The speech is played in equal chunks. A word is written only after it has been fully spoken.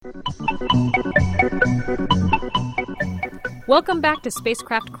Welcome back to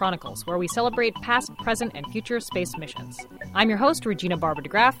Spacecraft Chronicles, where we celebrate past, present, and future space missions. I'm your host, Regina Barber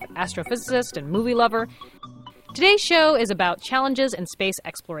DeGraff, astrophysicist and movie lover. Today's show is about challenges in space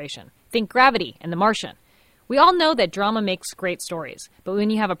exploration. Think Gravity and The Martian. We all know that drama makes great stories, but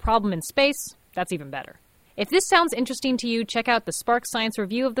when you have a problem in space, that's even better. If this sounds interesting to you, check out the Spark Science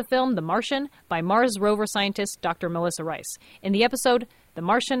review of the film The Martian by Mars rover scientist Dr. Melissa Rice in the episode The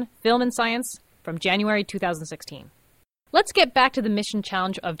Martian, Film and Science from January 2016. Let's get back to the mission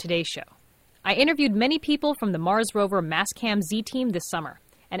challenge of today's show. I interviewed many people from the Mars rover Mastcam Z team this summer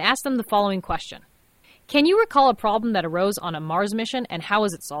and asked them the following question. Can you recall a problem that arose on a Mars mission and how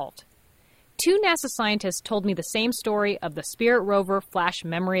was it solved? Two NASA scientists told me the same story of the Spirit rover flash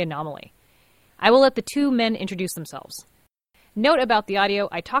memory anomaly. I will let the two men introduce themselves. Note about the audio,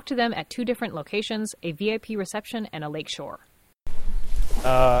 I talked to them at two different locations, a VIP reception and a lake shore.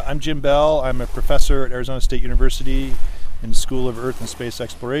 I'm Jim Bell. I'm a professor at Arizona State University in the School of Earth and Space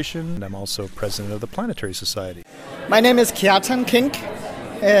Exploration, and I'm also president of the Planetary Society. My name is Kjartan Kink,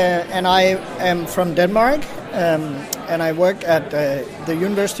 and I am from Denmark, and I work at the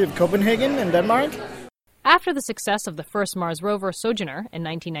University of Copenhagen in Denmark. After the success of the first Mars rover Sojourner in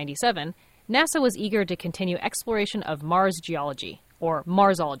 1997, NASA was eager to continue exploration of Mars geology, or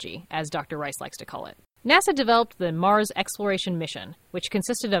Marsology, as Dr. Rice likes to call it. NASA developed the Mars Exploration Mission, which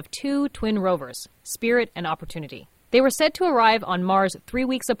consisted of two twin rovers, Spirit and Opportunity. They were said to arrive on Mars 3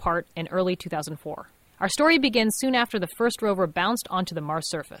 weeks apart in early 2004. Our story begins soon after the first rover bounced onto the Mars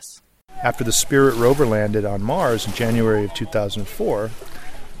surface. After the Spirit rover landed on Mars in January of 2004,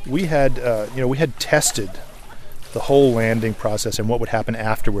 we had tested the whole landing process and what would happen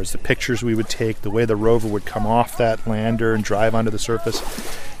afterwards, the pictures we would take, the way the rover would come off that lander and drive onto the surface.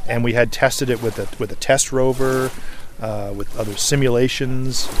 And we had tested it with a test rover, with other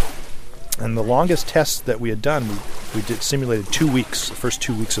simulations. And the longest test that we had done, we simulated 2 weeks, the first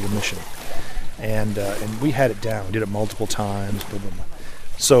 2 weeks of the mission. And we had it down. We did it multiple times. Blah, blah, blah.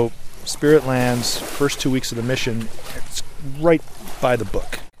 So Spirit lands, first 2 weeks of the mission, it's right by the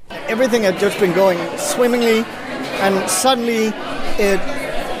book. Everything had just been going swimmingly, and suddenly it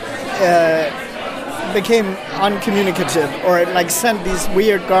became uncommunicative, or it sent these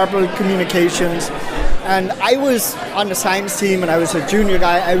weird garbled communications. And I was on the science team, and I was a junior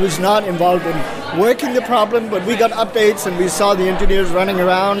guy. I was not involved in working the problem, but we got updates, and we saw the engineers running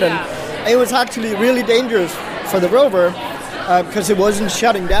around, and it was actually really dangerous for the rover because it wasn't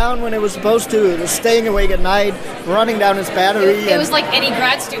shutting down when it was supposed to. It was staying awake at night, running down its battery. It was like any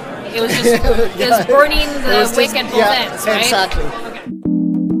grad student. It was just it was burning the wick and both ends, right? Exactly. Okay.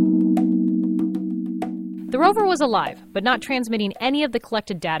 The rover was alive, but not transmitting any of the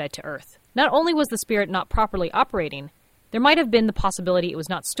collected data to Earth. Not only was the Spirit not properly operating, there might have been the possibility it was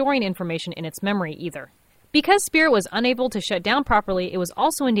not storing information in its memory either. Because Spirit was unable to shut down properly, it was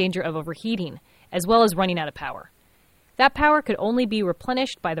also in danger of overheating, as well as running out of power. That power could only be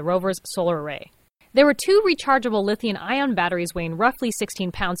replenished by the rover's solar array. There were two rechargeable lithium-ion batteries weighing roughly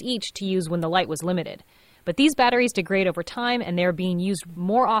 16 pounds each to use when the light was limited. But these batteries degrade over time, and they are being used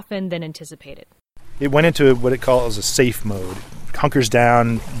more often than anticipated. It went into what it calls a safe mode. It hunkers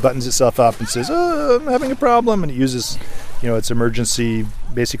down, buttons itself up, and says, "Oh, I'm having a problem," and it uses, its emergency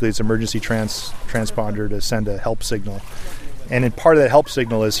transponder to send a help signal. And in part of that help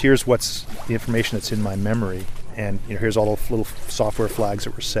signal is, here's what's the information that's in my memory, and here's all the little software flags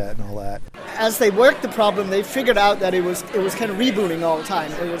that were set and all that. As they worked the problem, they figured out that it was kind of rebooting all the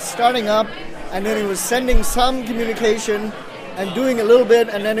time. It was starting up, and then it was sending some communication and doing a little bit,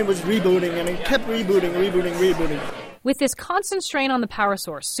 and then it was rebooting, and it kept rebooting. With this constant strain on the power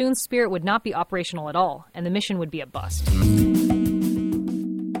source, soon Spirit would not be operational at all, and the mission would be a bust.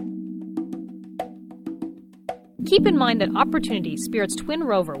 Keep in mind that Opportunity, Spirit's twin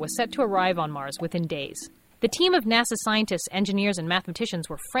rover, was set to arrive on Mars within days. The team of NASA scientists, engineers, and mathematicians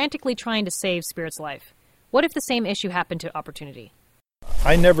were frantically trying to save Spirit's life. What if the same issue happened to Opportunity?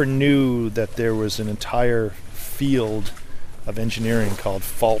 I never knew that there was an entire field of engineering called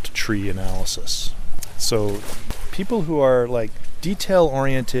fault tree analysis. So people who are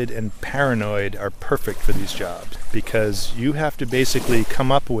detail-oriented and paranoid are perfect for these jobs, because you have to basically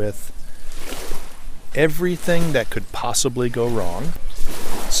come up with everything that could possibly go wrong.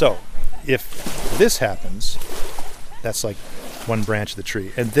 So if this happens, that's one branch of the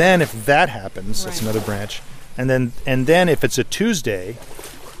tree. And then if that happens, that's another branch. And then if it's a Tuesday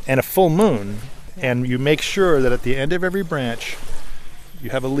and a full moon, and you make sure that at the end of every branch you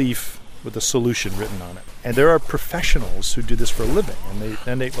have a leaf with a solution written on it. And there are professionals who do this for a living,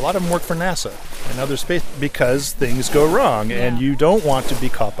 and a lot of them work for NASA and other space because things go wrong, and you don't want to be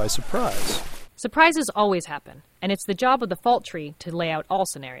caught by surprise. Surprises always happen, and it's the job of the fault tree to lay out all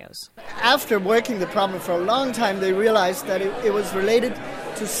scenarios. After working the problem for a long time, they realized that it was related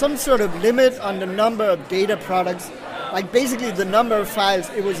to some sort of limit on the number of data products, like basically the number of files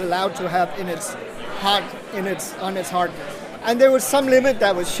it was allowed to have on its hard disk. And there was some limit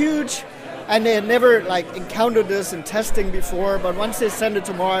that was huge, and they had never encountered this in testing before. But once they sent it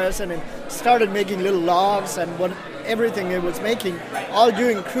to Mars and it started making little logs and everything it was making, all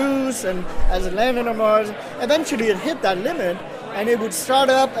during cruise and as it landed on Mars, eventually it hit that limit, and it would start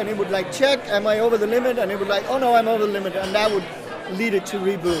up and it would check, am I over the limit? And it would oh no, I'm over the limit, and that would lead it to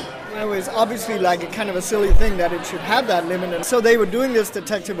reboot. It was obviously a kind of a silly thing that it should have that limit, and so they were doing this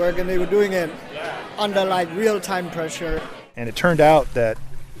detective work, and they were doing it under real-time pressure. And it turned out that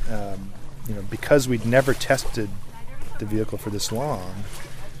because we'd never tested the vehicle for this long,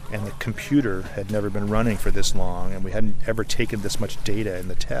 and the computer had never been running for this long, and we hadn't ever taken this much data in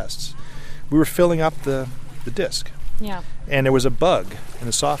the tests, we were filling up the disk. Yeah. And there was a bug in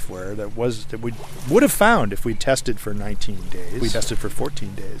the software that we would have found if we tested for 19 days. We tested for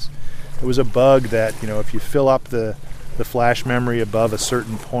 14 days. It was a bug that, if you fill up the flash memory above a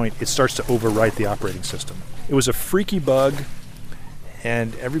certain point, it starts to overwrite the operating system. It was a freaky bug,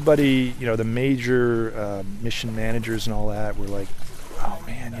 and everybody, the major mission managers and all that were like, oh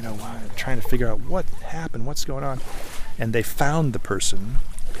man, trying to figure out what happened, what's going on. And they found the person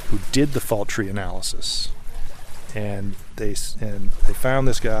who did the fault tree analysis. And they found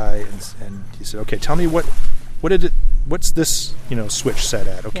this guy, and he said, okay, tell me what's this switch set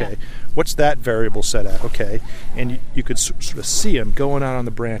at? Okay, what's that variable set at? Okay, and you could sort of see him going out on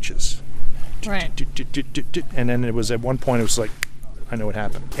the branches, right? And then it was at one point it was like, I know what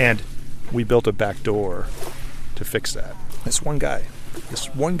happened, and we built a back door to fix that. This one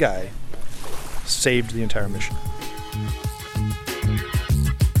guy saved the entire mission.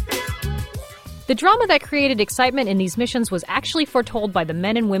 The drama that created excitement in these missions was actually foretold by the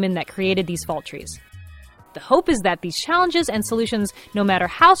men and women that created these fault trees. The hope is that these challenges and solutions, no matter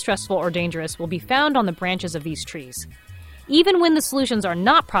how stressful or dangerous, will be found on the branches of these trees. Even when the solutions are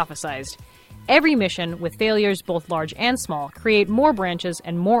not prophesized, every mission, with failures both large and small, create more branches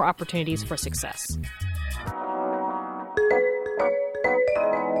and more opportunities for success.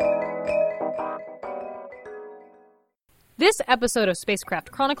 This episode of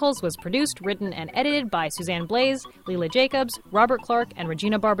Spacecraft Chronicles was produced, written, and edited by Suzanne Blaze, Leela Jacobs, Robert Clark, and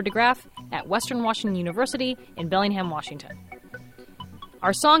Regina Barber DeGraff at Western Washington University in Bellingham, Washington.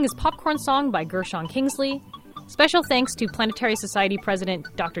 Our song is Popcorn Song by Gershon Kingsley. Special thanks to Planetary Society President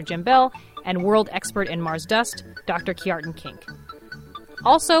Dr. Jim Bell and world expert in Mars dust, Dr. Kjartan Kink.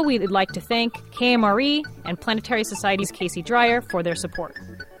 Also, we'd like to thank KMRE and Planetary Society's Casey Dreyer for their support.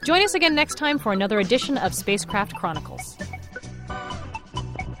 Join us again next time for another edition of Spacecraft Chronicles.